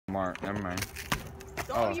Mark, never mind.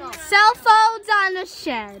 Oh. Cell phones on a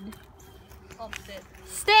shed. Oh, shit.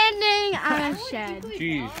 Standing on a shed.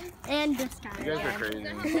 Jeez. And this guy. You guys are crazy.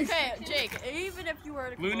 Okay, Jake, even if you were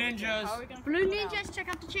to Blue Ninjas. Blue Ninjas, check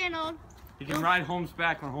out the channel. You can ride Holmes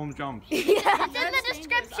back when Holmes jumps. It's in the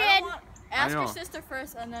description. Ask your sister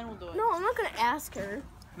first and then we'll do it. No, I'm not going to ask her.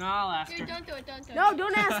 No, I'll ask her. Dude, don't do it, don't do it. No,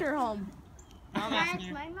 don't ask her home. I'm asking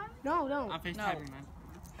you. No, don't. I'm FaceTiming, man.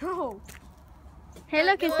 No. Hey,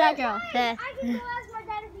 look, it's that girl. There.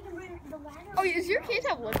 Oh, does your case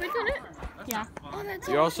have liquids in it? Yeah. Oh, that's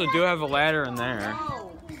You also do have a ladder in there.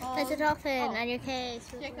 There's a dolphin on your case.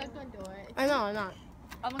 Jake, don't do it. I know, I'm not.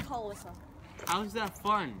 I'm gonna call Alyssa. How's that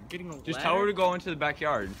fun? Getting a Just ladder? tell her to go into the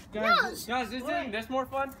backyard. Guys, isn't this more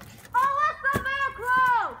fun? Oh, what's the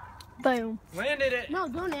macro? Boom. Landed it. No,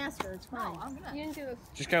 don't ask her. It's fine. I'm gonna. You didn't do it.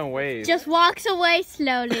 Just kind of wave. Just walks away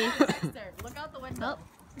slowly. Look out the window.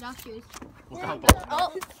 No shoes.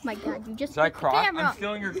 Oh My God, you just. Is that Croc? Camera. I'm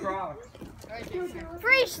stealing your Crocs.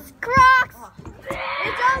 Free Crocs!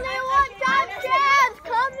 It's only one time chance!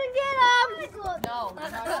 Come and get them! no.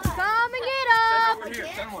 Come and get Over them! here,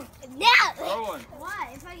 send one. Yeah! Throw one. Why?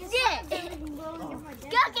 If I get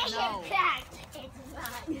Go get your packed!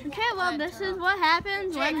 Okay, well, this is what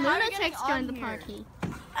happens when Jake, how do you get Lunatics on join the here? party.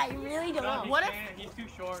 I really don't know. What if? He's too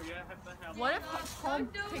short. Yeah, have to help. What if home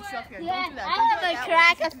picks you up here? Yeah, Don't do that. I Don't have do it a that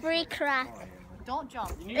crack, way. a free crack. Don't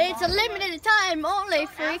jump. It's a limited time, only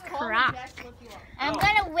free Ask Home and crack. Jack to lift you up. I'm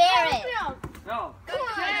gonna wear it. No.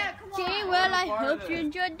 Okay, well, I hope you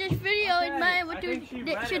enjoyed this video.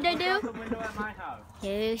 What should I do?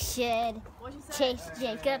 You should What'd you say? chase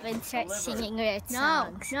Jacob and start singing weird No,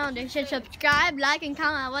 songs. no, they should subscribe, like, and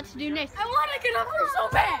comment on what to do next. I want to get up here so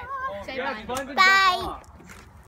bad. Say bye. Bye.